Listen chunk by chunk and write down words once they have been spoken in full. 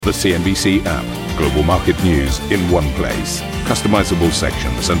The CNBC app. Global market news in one place. Customizable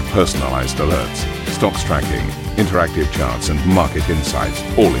sections and personalized alerts. Stocks tracking, interactive charts and market insights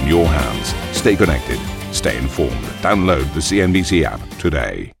all in your hands. Stay connected. Stay informed. Download the CNBC app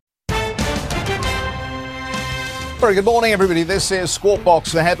today. Very good morning, everybody. This is Squawk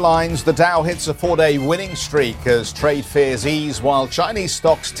Box. The headlines. The Dow hits a 4-day winning streak as trade fears ease, while Chinese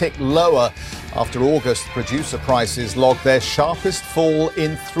stocks tick lower after August producer prices logged their sharpest fall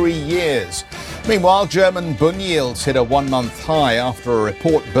in 3 years. Meanwhile, German bund yields hit a one-month high after a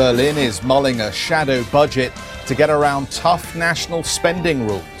report Berlin is mulling a shadow budget to get around tough national spending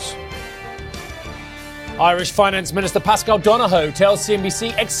rules. Irish Finance Minister Pascal Donohoe tells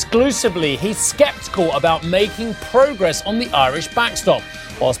CNBC exclusively he's sceptical about making progress on the Irish backstop,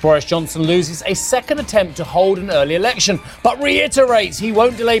 whilst Boris Johnson loses a second attempt to hold an early election, but reiterates he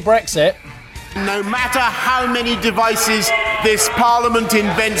won't delay Brexit. No matter how many devices this Parliament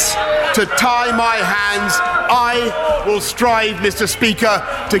invents to tie my hands, I will strive, Mr. Speaker,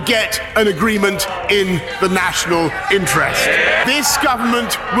 to get an agreement in the national interest. This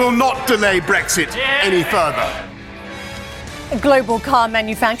government will not delay Brexit any further. Global car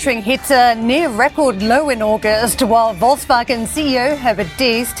manufacturing hit a near record low in August, while Volkswagen CEO Herbert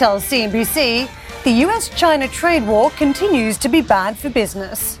Diess tells CNBC the US-China trade war continues to be bad for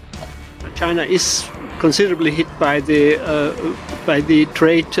business. China is considerably hit by the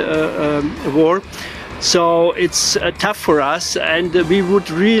trade war, so it's tough for us, and we would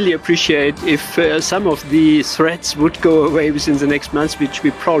really appreciate if some of the threats would go away within the next months, which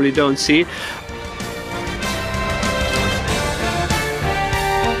we probably don't see.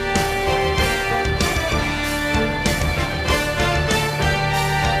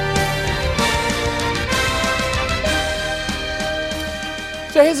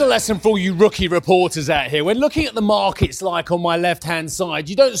 So here's a lesson for all you rookie reporters out here. When looking at the markets like on my left-hand side,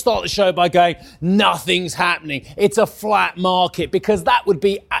 you don't start the show by going, nothing's happening. It's a flat market, because that would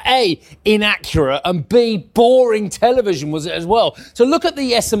be A, inaccurate, and B, boring television, was it as well? So look at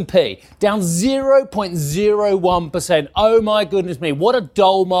the S&P, down 0.01%. Oh my goodness me, what a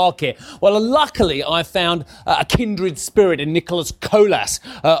dull market. Well, luckily I found a kindred spirit in Nicholas Colas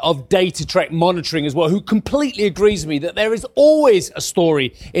of Data Trek Monitoring as well, who completely agrees with me that there is always a story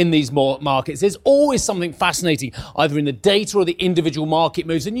in these markets. There's always something fascinating, either in the data or the individual market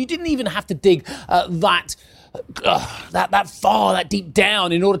moves, and you didn't even have to dig that far, that deep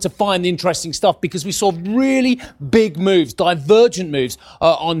down in order to find the interesting stuff, because we saw really big moves, divergent moves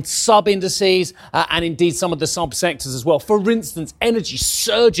on sub-indices and indeed some of the sub-sectors as well. For instance, energy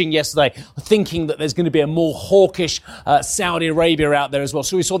surging yesterday, thinking that there's going to be a more hawkish Saudi Arabia out there as well.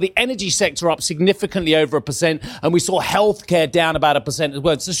 So we saw the energy sector up significantly over 1%, and we saw healthcare down about 1% as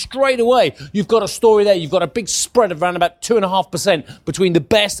well. So straight away, you've got a story there. You've got a big spread of around about 2.5% between the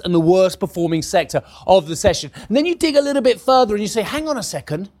best and the worst performing sector of the session. And then you dig a little bit further and you say, hang on a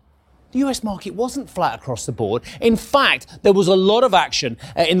second. The US market wasn't flat across the board. In fact, there was a lot of action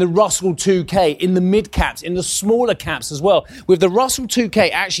in the Russell 2K, in the mid caps, in the smaller caps as well, with the Russell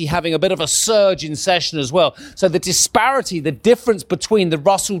 2K actually having a bit of a surge in session as well. So the disparity, the difference between the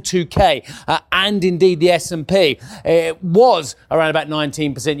Russell 2K and indeed the S&P was around about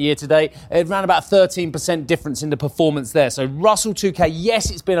 19% year to date, around about 13% difference in the performance there. So Russell 2K, yes,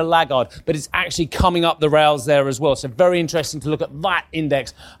 it's been a laggard, but it's actually coming up the rails there as well. So very interesting to look at that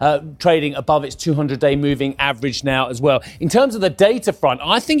index trading above its 200-day moving average now as well. In terms of the data front,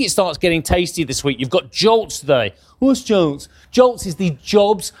 I think it starts getting tasty this week. You've got JOLTS today. What's JOLTS? JOLTS is the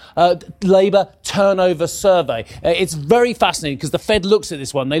Jobs Labour Turnover Survey. It's very fascinating because the Fed looks at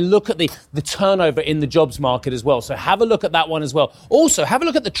this one. They look at the turnover in the jobs market as well. So have a look at that one as well. Also, have a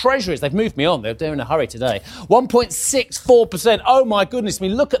look at the treasuries. They've moved me on. They're in a hurry today. 1.64%. Oh, my goodness me.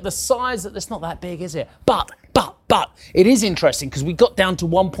 Look at the size. That's not that big, is it? But it is interesting because we got down to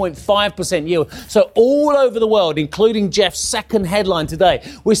 1.5% yield. So all over the world, including Jeff's second headline today,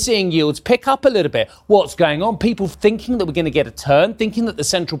 we're seeing yields pick up a little bit. What's going on? People thinking that we're going to get a turn, thinking that the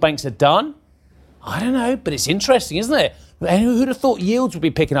central banks are done. I don't know, but it's interesting, isn't it? And who'd have thought yields would be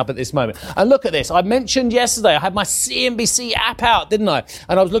picking up at this moment? And look at this. I mentioned yesterday, I had my CNBC app out, didn't I?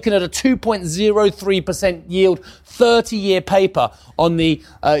 And I was looking at a 2.03% yield 30-year paper on the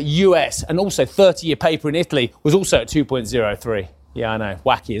US, and also 30-year paper in Italy was also at 2.03. Yeah, I know.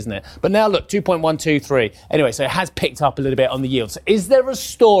 Wacky, isn't it? But now look, 2.123. Anyway, so it has picked up a little bit on the yields. So is there a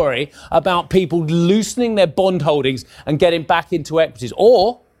story about people loosening their bond holdings and getting back into equities?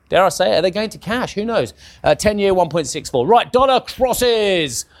 Or, dare I say, are they going to cash? Who knows? 10-year, 1.64. Right, dollar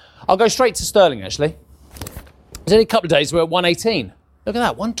crosses. I'll go straight to sterling, actually. It's only a couple of days, we're at 118. Look at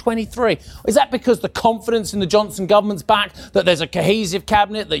that, 123. Is that because the confidence in the Johnson government's back, that there's a cohesive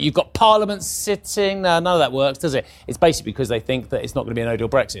cabinet, that you've got Parliament sitting? No, none of that works, does it? It's basically because they think that it's not going to be a no-deal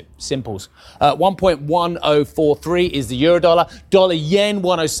Brexit. Simples. 1.1043 is the euro-dollar. Dollar-yen,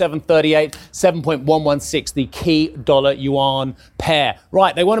 107.38. 7.116, the key dollar-yuan pair.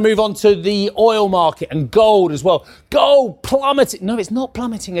 Right, they want to move on to the oil market and gold as well. Gold plummeting. No, it's not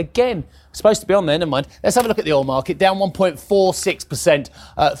plummeting again. Supposed to be on there, never mind. Let's have a look at the oil market. Down 1.46%,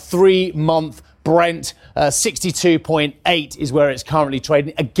 3-month Brent, 62.8 is where it's currently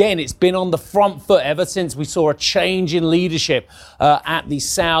trading. Again, it's been on the front foot ever since we saw a change in leadership at the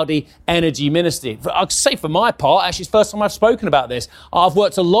Saudi Energy Ministry. I'd say for my part, actually, it's the first time I've spoken about this. I've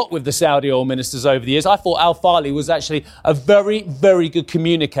worked a lot with the Saudi oil ministers over the years. I thought Al Fali was actually a very, very good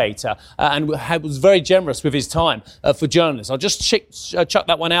communicator and was very generous with his time for journalists. I'll just chuck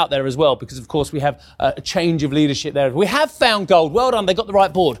that one out there as well because, of course, we have a change of leadership there. We have found gold. Well done. They got the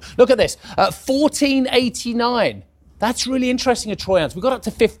right board. Look at this. 14.89. That's really interesting, a troy ounce. We got up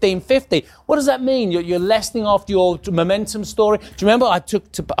to 15.50. What does that mean? You're lessening after your momentum story. Do you remember I took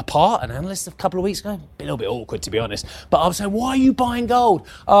apart an analyst a couple of weeks ago? A little bit awkward, to be honest. But I was saying, why are you buying gold?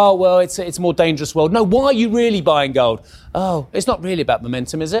 Oh, well, it's a more dangerous world. No, why are you really buying gold? Oh, it's not really about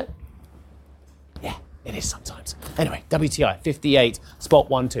momentum, is it? Yeah, it is sometimes. Anyway, WTI, 58, spot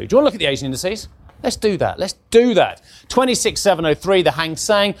 12. Do you want to look at the Asian indices? Let's do that. 26,703, the Hang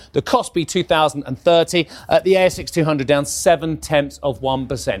Seng, the Kospi 2030, the ASX 200 down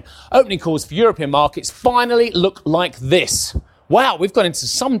 0.7%. Opening calls for European markets finally look like this. Wow, we've gone into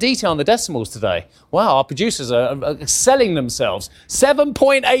some detail on the decimals today. Wow, our producers are selling themselves.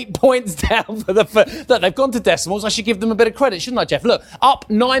 7.8 points down for that. They've gone to decimals. I should give them a bit of credit, shouldn't I, Jeff? Look, up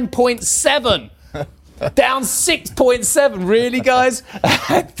 9.7. Down 6.7, really, guys?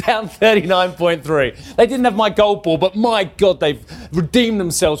 Down 39.3. They didn't have my gold ball, but my God, they've redeemed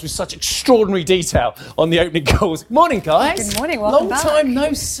themselves with such extraordinary detail on the opening calls. Morning, guys. Good morning, welcome back. Long time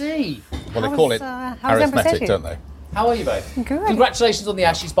no see. Well, they call it arithmetic, don't they? How are you both? Good. Congratulations on the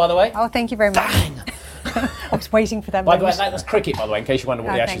Ashes, by the way. Oh, thank you very much. Bang! I was waiting for that. By the way, that's cricket, by the way, in case you wonder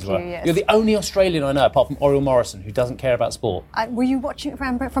what the Ashes were. Yes. You're the only Australian I know, apart from Oriel Morrison, who doesn't care about sport. Were you watching it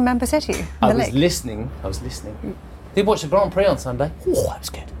from Ambassetti? I was listening. Did watch the Grand Prix on Sunday. Oh, that was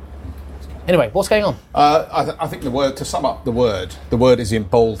good. Anyway, what's going on? I think the word, to sum up the word is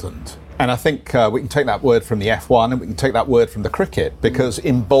emboldened. And I think we can take that word from the F1 and we can take that word from the cricket, because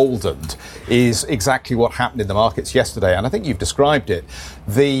emboldened is exactly what happened in the markets yesterday. And I think you've described it.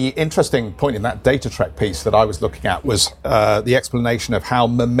 The interesting point in that data track piece that I was looking at was the explanation of how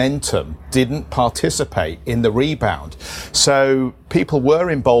momentum didn't participate in the rebound. So people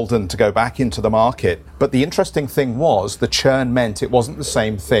were emboldened to go back into the market. But the interesting thing was the churn meant it wasn't the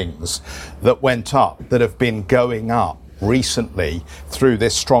same things that went up that have been going up recently through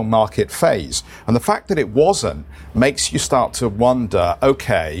this strong market phase. And the fact that it wasn't makes you start to wonder,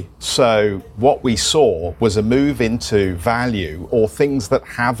 okay, so what we saw was a move into value or things that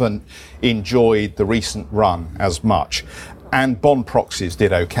haven't enjoyed the recent run as much. And bond proxies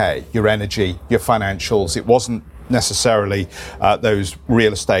did okay. Your energy, your financials, it wasn't necessarily those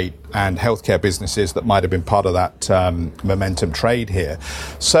real estate and healthcare businesses that might have been part of that momentum trade here.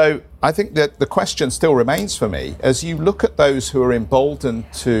 So I think that the question still remains for me, as you look at those who are emboldened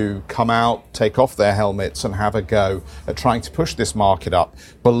to come out, take off their helmets and have a go at trying to push this market up,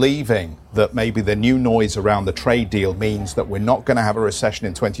 believing that maybe the new noise around the trade deal means that we're not going to have a recession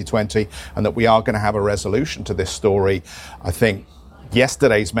in 2020 and that we are going to have a resolution to this story. I think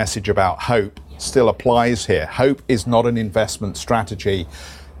yesterday's message about hope still applies here. Hope is not an investment strategy.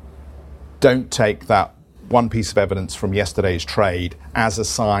 Don't take that one piece of evidence from yesterday's trade as a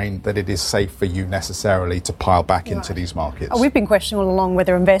sign that it is safe for you necessarily to pile back into these markets. We've been questioning all along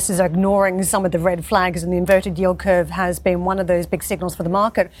whether investors are ignoring some of the red flags, and the inverted yield curve has been one of those big signals for the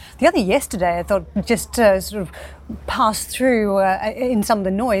market. The other yesterday, I thought, just sort of passed through in some of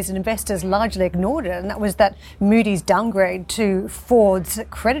the noise, and investors largely ignored it, and that was that Moody's downgrade to Ford's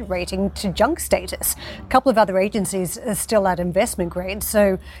credit rating to junk status. A couple of other agencies are still at investment grade,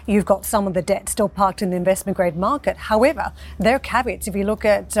 so you've got some of the debt still parked in the investment grade market. However, there are caveats. If you look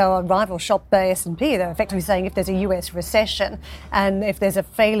at our rival shop, the S&P, they're effectively saying if there's a US recession and if there's a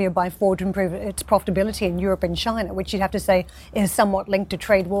failure by Ford to improve its profitability in Europe and China, which you'd have to say is somewhat linked to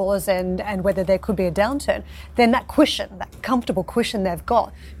trade wars and whether there could be a downturn, then that cushion, that comfortable cushion they've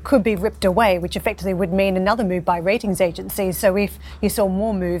got, could be ripped away, which effectively would mean another move by ratings agencies. So if you saw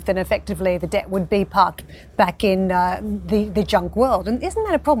more move, then effectively the debt would be parked back in the junk world. And isn't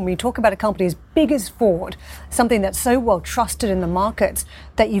that a problem? When you talk about a company's biggest Ford, something that's so well trusted in the markets,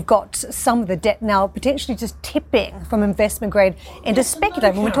 that you've got some of the debt now potentially just tipping from investment grade into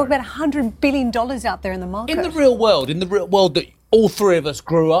speculative. When we're talking about $100 billion out there in the market. In the real world that all three of us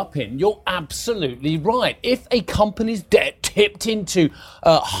grew up in, you're absolutely right. If a company's debt tipped into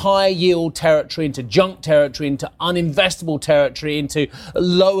high yield territory, into junk territory, into uninvestable territory, into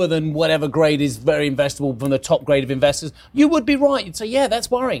lower than whatever grade is very investable from the top grade of investors, you would be right. You'd say, yeah, that's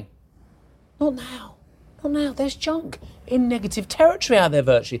worrying. Not now. Not now. There's junk in negative territory out there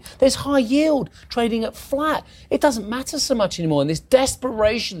virtually. There's high yield trading at flat. It doesn't matter so much anymore. And this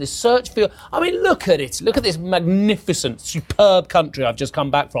desperation, this search for... I mean, look at it. Look at this magnificent, superb country I've just come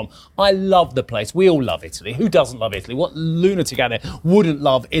back from. I love the place. We all love Italy. Who doesn't love Italy? What lunatic out there wouldn't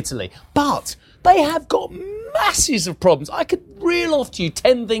love Italy? But they have got masses of problems. I could reel off to you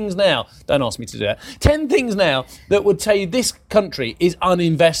 10 things now. Don't ask me to do that. 10 things now that would tell you this country is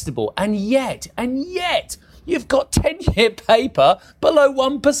uninvestable. And yet, you've got 10-year paper below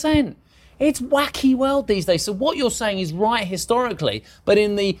 1%. It's wacky world these days. So what you're saying is right historically, but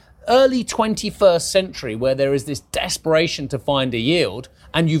in the early 21st century, where there is this desperation to find a yield,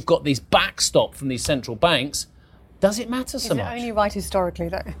 and you've got this backstop from these central banks, does it matter so much? Is it only right historically,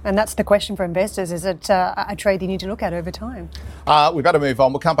 though? And that's the question for investors. Is it a trade you need to look at over time? We better move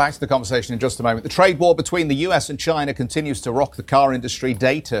on. We'll come back to the conversation in just a moment. The trade war between the US and China continues to rock the car industry.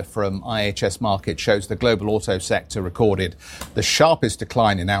 Data from IHS Markit shows the global auto sector recorded the sharpest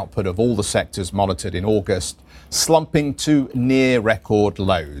decline in output of all the sectors monitored in August, slumping to near record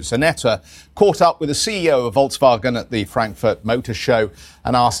lows. Annette caught up with the CEO of Volkswagen at the Frankfurt Motor Show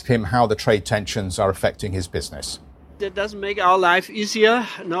and asked him how the trade tensions are affecting his business. That doesn't make our life easier.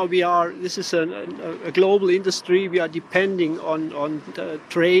 Now this is a global industry. We are depending on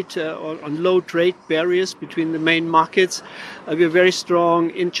trade, on low trade barriers between the main markets. We are very strong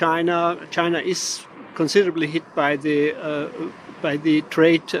in China. China is considerably hit by the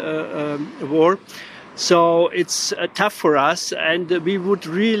trade war. So it's tough for us, and we would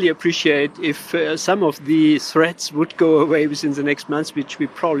really appreciate if some of the threats would go away within the next months, which we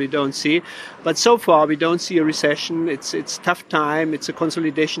probably don't see. But so far, we don't see a recession. It's tough time. It's a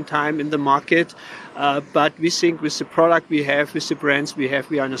consolidation time in the market. But we think with the product we have, with the brands we have,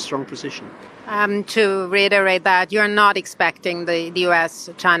 we are in a strong position. To reiterate that, you're not expecting the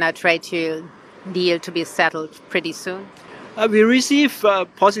US-China trade deal to be settled pretty soon? We receive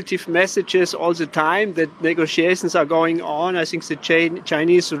positive messages all the time that negotiations are going on. I think the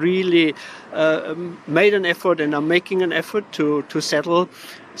Chinese really made an effort and are making an effort to settle.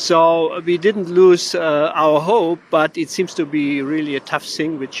 So we didn't lose our hope, but it seems to be really a tough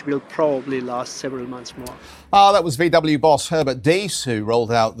thing, which will probably last several months more. That was VW boss Herbert Diess, who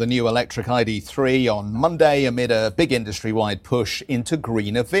rolled out the new electric ID.3 on Monday amid a big industry-wide push into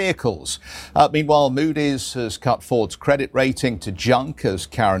greener vehicles. Meanwhile, Moody's has cut Ford's credit rating to junk, as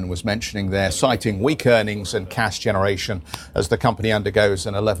Karen was mentioning there, citing weak earnings and cash generation as the company undergoes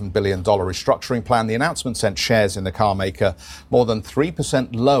an $11 billion restructuring plan. The announcement sent shares in the car maker more than 3%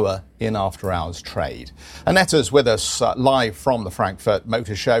 lower in after-hours trade. Annetta's with us live from the Frankfurt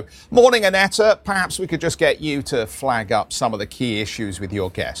Motor Show. Morning, Annetta. Perhaps we could just get you to flag up some of the key issues with your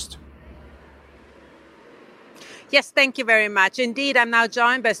guest. Yes, thank you very much. Indeed, I'm now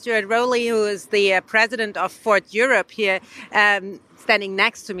joined by Stuart Rowley, who is the president of Ford Europe here, standing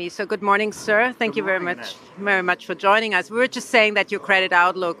next to me. So good morning, sir. Thank you very much for joining us. We were just saying that your credit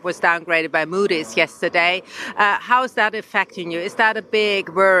outlook was downgraded by Moody's yesterday. How is that affecting you? Is that a big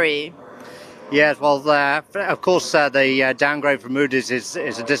worry? Yes, well, of course, the downgrade from Moody's is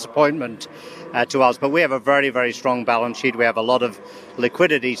a disappointment to us, but we have a very, very strong balance sheet. We have a lot of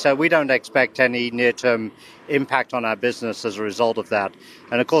liquidity, so we don't expect any near-term impact on our business as a result of that.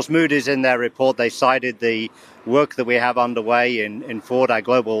 And of course, Moody's, in their report, they cited the work that we have underway in Ford, our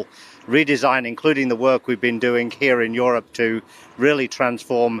global redesign, including the work we've been doing here in Europe to really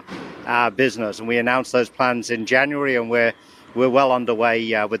transform our business. And we announced those plans in January, and we're well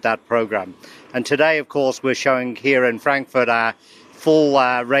underway with that program. And today, of course, we're showing here in Frankfurt our full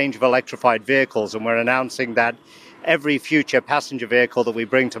range of electrified vehicles, and we're announcing that every future passenger vehicle that we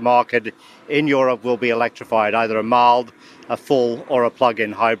bring to market in Europe will be electrified, either a mild, a full, or a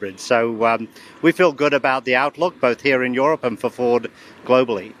plug-in hybrid. So we feel good about the outlook, both here in Europe and for Ford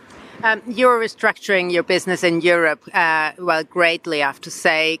globally. You're restructuring your business in Europe, greatly, I have to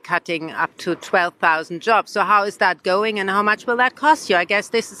say, cutting up to 12,000 jobs. So how is that going, and how much will that cost you? I guess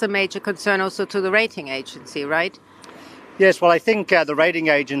this is a major concern also to the rating agency, right? Yes, well, I think the rating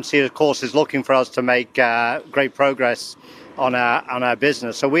agency, of course, is looking for us to make great progress on our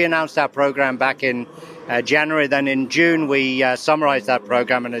business. So we announced our program back in January. Then in June, we summarized that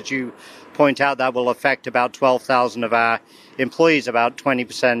program. And as you point out, that will affect about 12,000 of our employees, about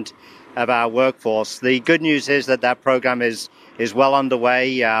 20% of our workforce. The good news is that program is well underway.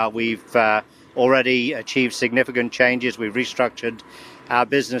 We've already achieved significant changes. We've restructured our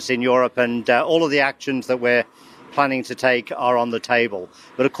business in Europe, and all of the actions that we're planning to take are on the table.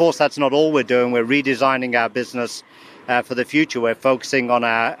 But of course, that's not all we're doing. We're redesigning our business for the future. We're focusing on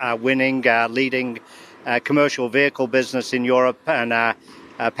our winning, leading commercial vehicle business in Europe, and our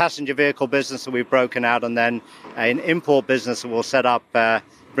passenger vehicle business that we've broken out, and then an import business that we'll set up,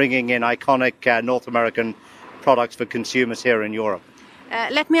 bringing in iconic North American products for consumers here in Europe.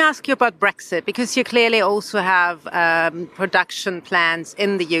 Let me ask you about Brexit, because you clearly also have production plans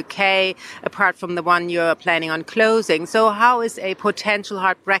in the UK, apart from the one you're planning on closing. So how is a potential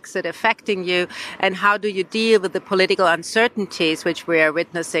hard Brexit affecting you, and how do you deal with the political uncertainties which we are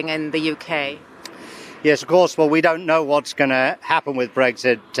witnessing in the UK? Yes, of course. Well, we don't know what's going to happen with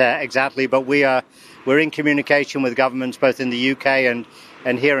Brexit exactly, but we're in communication with governments both in the UK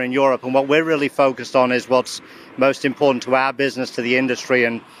and here in Europe. And what we're really focused on is what's most important to our business, to the industry,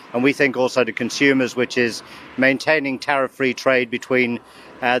 and we think also to consumers, which is maintaining tariff-free trade between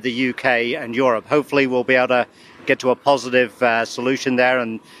the UK and Europe. Hopefully we'll be able to get to a positive solution there,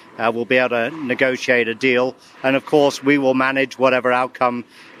 and we'll be able to negotiate a deal. And of course, we will manage whatever outcome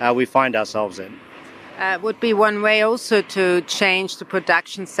we find ourselves in. Would be one way also to change the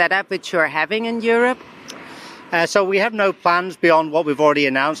production setup which you're having in Europe? So we have no plans beyond what we've already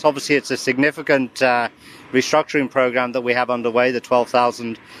announced. Obviously, it's a significant restructuring program that we have underway, the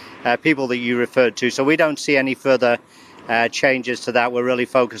 12,000 people that you referred to. So we don't see any further changes to that. We're really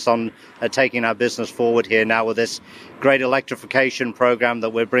focused on taking our business forward here now with this great electrification program that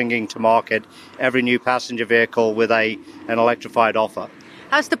we're bringing to market, every new passenger vehicle with an electrified offer.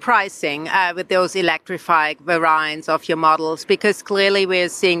 How's the pricing with those electrified variants of your models? Because clearly we're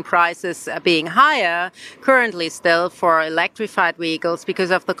seeing prices being higher currently still for electrified vehicles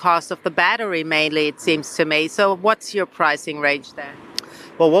because of the cost of the battery mainly, it seems to me. So what's your pricing range there?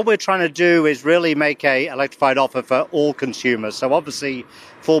 Well, what we're trying to do is really make a electrified offer for all consumers. So obviously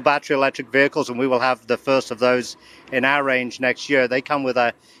full battery electric vehicles, and we will have the first of those in our range next year. They come with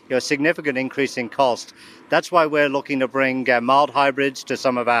a significant increase in cost. That's why we're looking to bring mild hybrids to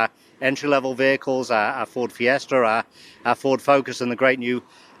some of our entry-level vehicles, our Ford Fiesta, our Ford Focus, and the great new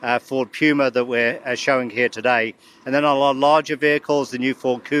Ford Puma that we're showing here today. And then on our larger vehicles, the new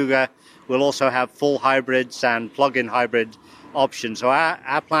Ford Kuga, we'll also have full hybrids and plug-in hybrid options. So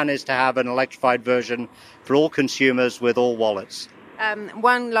our plan is to have an electrified version for all consumers with all wallets.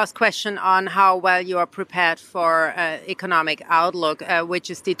 One last question on how well you are prepared for economic outlook,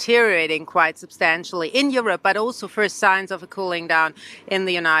 which is deteriorating quite substantially in Europe, but also first signs of a cooling down in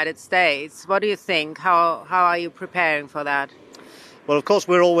the United States. What do you think? How are you preparing for that? Well, of course,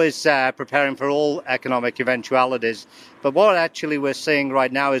 we're always preparing for all economic eventualities. But what actually we're seeing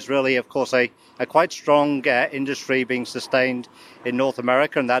right now is really, of course, a quite strong industry being sustained in North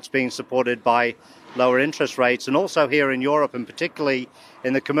America, and that's being supported by lower interest rates. And also here in Europe, and particularly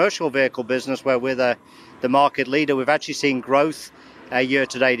in the commercial vehicle business, where we're the market leader, we've actually seen growth year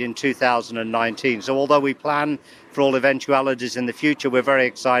to date in 2019. So although we plan for all eventualities in the future, we're very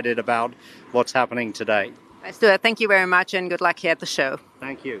excited about what's happening today. Stuart, thank you very much, and good luck here at the show.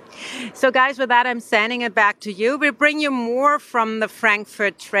 Thank you. So, guys, with that, I'm sending it back to you. We'll bring you more from the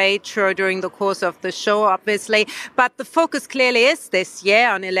Frankfurt Trade Show during the course of the show, obviously. But the focus clearly is this year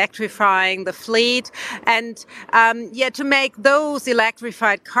on electrifying the fleet and, to make those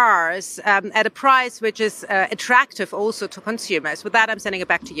electrified cars at a price which is attractive also to consumers. With that, I'm sending it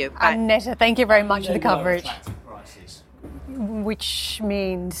back to you. Bye. Netta, thank you very much for the coverage. Which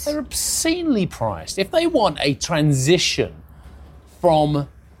means they're obscenely priced. If they want a transition from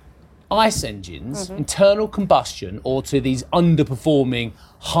ICE engines, internal combustion, or to these underperforming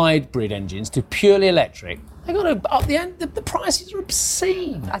hybrid engines to purely electric, they've got to up the end. The prices are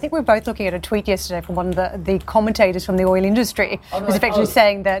obscene. I think we were both looking at a tweet yesterday from one of the commentators from the oil industry, who's effectively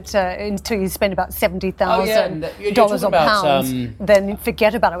saying that until you spend about $70,000 or pounds, then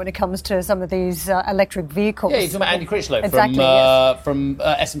forget about it when it comes to some of these electric vehicles. Yeah, you're talking about Andy Critchlow exactly, from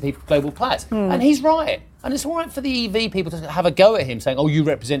S&P Global Platts. And he's right. And it's all right for the EV people to have a go at him saying, oh, you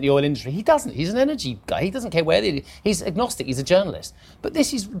represent the oil industry. He doesn't. He's an energy guy. He doesn't care where he's agnostic. He's a journalist. But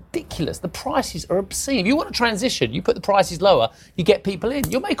this is ridiculous. The prices are obscene. If you want to transition, you put the prices lower, you get people in.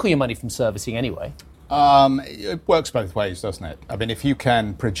 You'll make all your money from servicing anyway. It works both ways, doesn't it? I mean, if you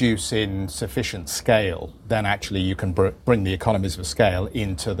can produce in sufficient scale, then actually you can bring the economies of scale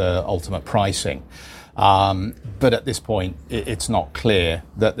into the ultimate pricing. But at this point, it's not clear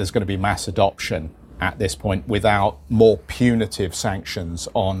that there's going to be mass adoption at this point without more punitive sanctions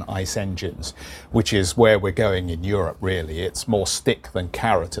on ICE engines, which is where we're going in Europe, really. It's more stick than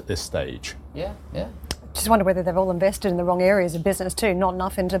carrot at this stage. Yeah. Just wonder whether they've all invested in the wrong areas of business too, not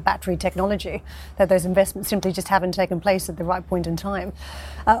enough into battery technology, that those investments simply just haven't taken place at the right point in time.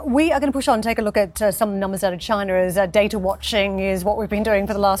 We are going to push on and take a look at some numbers out of China, as data watching is what we've been doing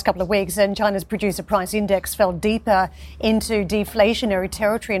for the last couple of weeks, and China's producer price index fell deeper into deflationary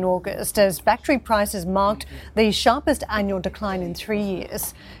territory in August as factory prices marked the sharpest annual decline in 3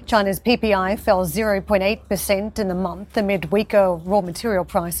 years. China's PPI fell 0.8% in the month amid weaker raw material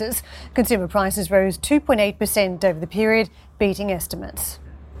prices. Consumer prices rose 2.8% over the period, beating estimates.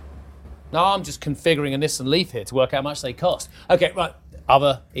 No, I'm just configuring a Nissan Leaf here to work out how much they cost. OK, right.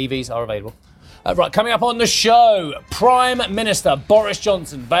 Other EVs are available. Right, coming up on the show, Prime Minister Boris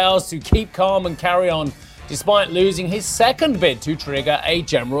Johnson vows to keep calm and carry on despite losing his second bid to trigger a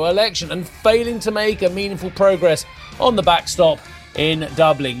general election and failing to make a meaningful progress on the backstop in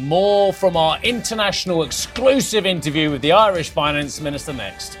Dublin. More from our international exclusive interview with the Irish Finance Minister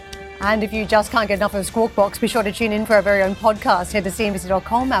next. And if you just can't get enough of Squawk Box, be sure to tune in for our very own podcast. Head to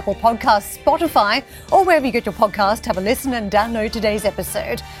cnbc.com, Apple Podcasts, Spotify, or wherever you get your podcast. Have a listen and download today's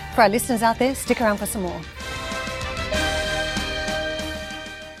episode. For our listeners out there, stick around for some more.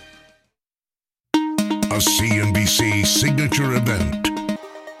 A CNBC signature event.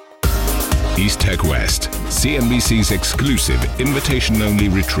 East Tech West, CNBC's exclusive invitation-only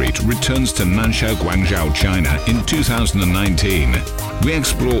retreat, returns to Nanshao, Guangzhou, China in 2019. We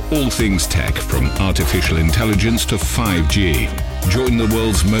explore all things tech, from artificial intelligence to 5G. Join the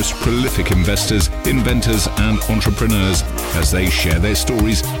world's most prolific investors, inventors and entrepreneurs as they share their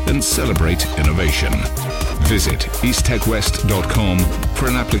stories and celebrate innovation. Visit easttechwest.com for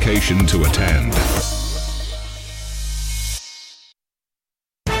an application to attend.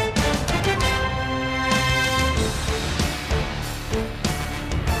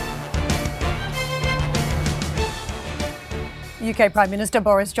 UK Prime Minister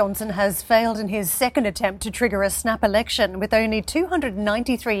Boris Johnson has failed in his second attempt to trigger a snap election, with only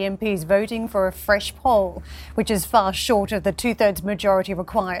 293 MPs voting for a fresh poll, which is far short of the two-thirds majority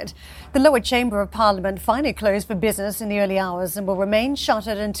required. The lower chamber of Parliament finally closed for business in the early hours and will remain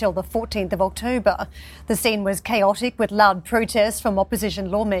shuttered until the 14th of October. The scene was chaotic, with loud protests from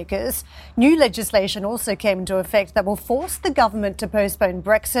opposition lawmakers. New legislation also came into effect that will force the government to postpone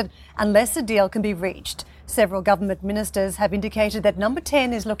Brexit unless a deal can be reached. Several government ministers have indicated that Number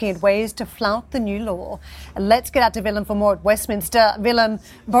 10 is looking at ways to flout the new law. Let's get out to Willem for more at Westminster. Willem,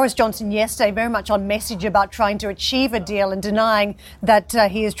 Boris Johnson yesterday very much on message about trying to achieve a deal and denying that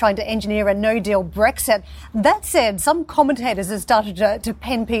he is trying to engineer a no-deal Brexit. That said, some commentators have started to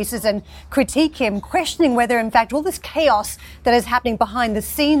pen pieces and critique him, questioning whether, in fact, all this chaos that is happening behind the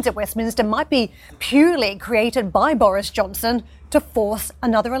scenes at Westminster might be purely created by Boris Johnson to force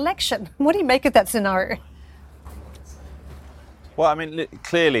another election. What do you make of that scenario? Well, I mean,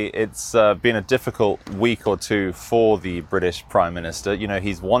 clearly it's been a difficult week or two for the British Prime Minister. You know,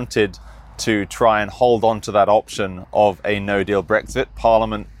 he's wanted to try and hold on to that option of a no-deal Brexit.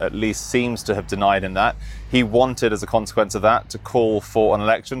 Parliament at least seems to have denied him that. He wanted, as a consequence of that, to call for an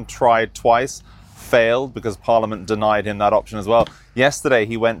election, tried twice, failed because Parliament denied him that option as well. Yesterday,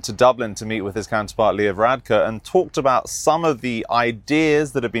 he went to Dublin to meet with his counterpart, Leo Varadkar, and talked about some of the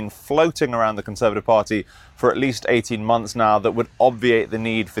ideas that have been floating around the Conservative Party for at least 18 months now that would obviate the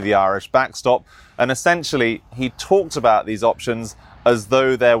need for the Irish backstop. And essentially, he talked about these options as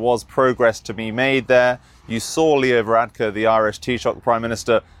though there was progress to be made there. You saw Leo Varadkar, the Irish Taoiseach Prime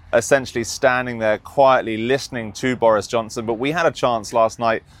Minister, essentially standing there quietly listening to Boris Johnson. But we had a chance last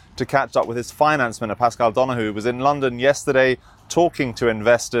night to catch up with his finance minister, Pascal Donoghue, who was in London yesterday talking to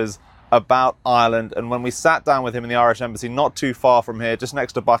investors about Ireland. And when we sat down with him in the Irish Embassy, not too far from here, just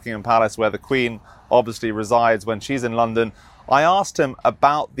next to Buckingham Palace, where the Queen obviously resides when she's in London, I asked him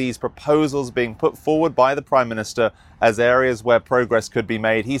about these proposals being put forward by the Prime Minister as areas where progress could be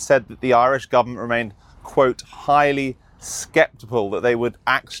made. He said that the Irish government remained, quote, highly sceptical that they would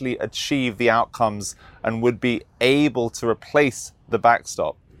actually achieve the outcomes and would be able to replace the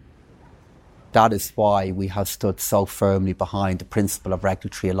backstop. That is why we have stood so firmly behind the principle of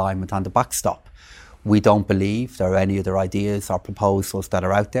regulatory alignment on the backstop. We don't believe there are any other ideas or proposals that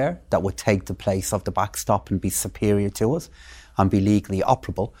are out there that would take the place of the backstop and be superior to it and be legally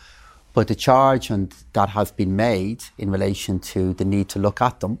operable. But the charge that has been made in relation to the need to look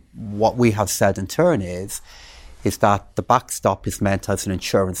at them, what we have said in turn is that the backstop is meant as an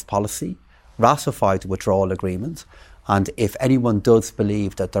insurance policy, ratify the withdrawal agreement, and if anyone does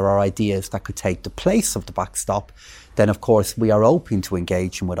believe that there are ideas that could take the place of the backstop, then of course we are open to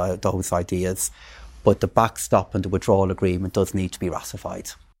engaging with those ideas. but the backstop and the withdrawal agreement does need to be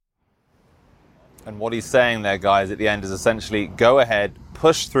ratified. And what he's saying there, guys, at the end is essentially go ahead,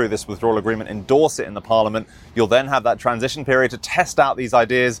 push through this withdrawal agreement, endorse it in the Parliament. You'll then have that transition period to test out these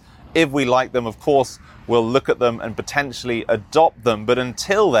ideas. If we like them, of course, we'll look at them and potentially adopt them. But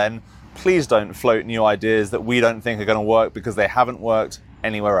until then, please don't float new ideas that we don't think are going to work because they haven't worked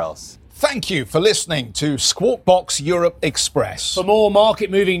anywhere else. Thank you for listening to Squawk Box Europe Express. For more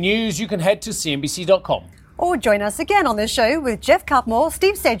market-moving news, you can head to cnbc.com. Or join us again on this show with Jeff Cutmore,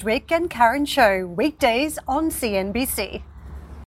 Steve Sedgwick and Karen Cho, weekdays on CNBC.